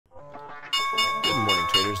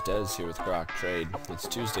Des here with Grok Trade. It's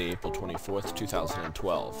Tuesday, April 24th,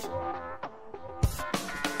 2012.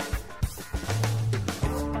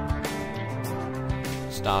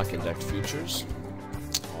 Stock index futures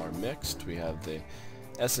are mixed. We have the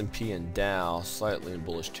S&P and Dow slightly in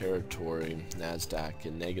bullish territory, NASDAQ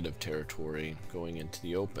in negative territory going into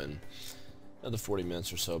the open. Another 40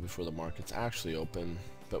 minutes or so before the markets actually open,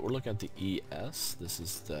 but we're looking at the ES. This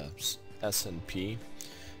is the S&P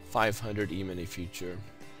 500 E-mini future,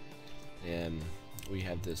 and we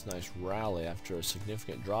have this nice rally after a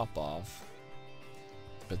significant drop-off,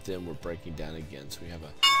 but then we're breaking down again. So we have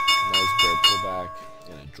a nice bear pullback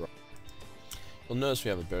and a drop. You'll notice we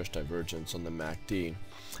have a bearish divergence on the MACD,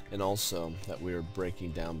 and also that we are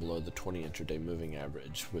breaking down below the 20 intraday moving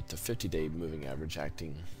average, with the 50-day moving average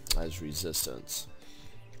acting as resistance.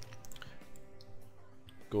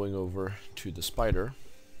 Going over to the spider,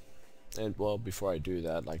 and well, before I do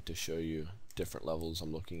that, I'd like to show you different levels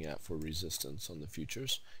I'm looking at for resistance on the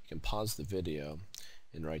futures. You can pause the video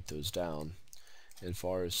and write those down. And as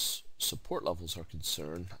far as support levels are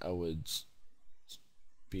concerned, I would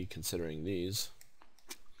be considering these.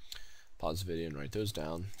 Pause the video and write those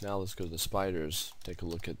down. Now let's go to the spiders, take a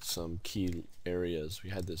look at some key areas. We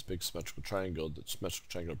had this big symmetrical triangle. The symmetrical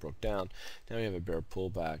triangle broke down. Now we have a bear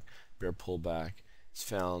pullback. Bear pullback. It's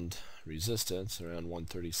found resistance around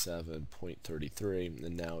 137.33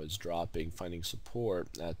 and now is dropping, finding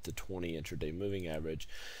support at the 20 intraday moving average.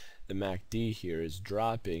 The MACD here is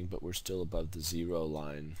dropping, but we're still above the zero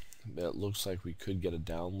line. It looks like we could get a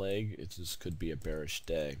down leg. This could be a bearish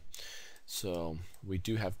day. So we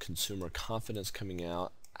do have consumer confidence coming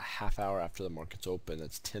out a half hour after the markets open.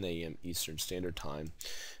 That's 10 a.m. Eastern Standard Time.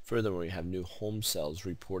 Furthermore, we have new home sales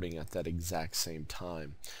reporting at that exact same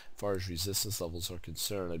time. As far as resistance levels are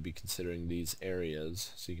concerned, I'd be considering these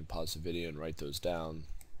areas, so you can pause the video and write those down.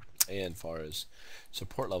 And as far as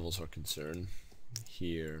support levels are concerned,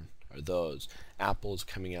 here are those. Apple is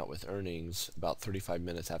coming out with earnings about 35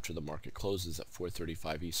 minutes after the market closes at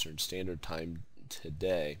 4:35 Eastern Standard Time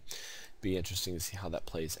today. Be interesting to see how that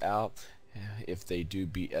plays out. If they do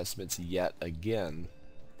beat estimates yet again,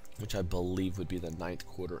 which I believe would be the 9th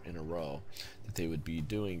quarter in a row that they would be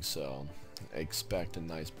doing so, I expect a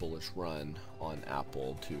nice bullish run on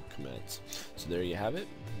Apple to commence. So there you have it.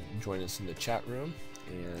 Join us in the chat room,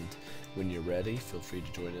 and when you're ready, feel free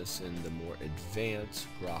to join us in the more advanced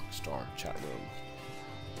Grokstar chat room.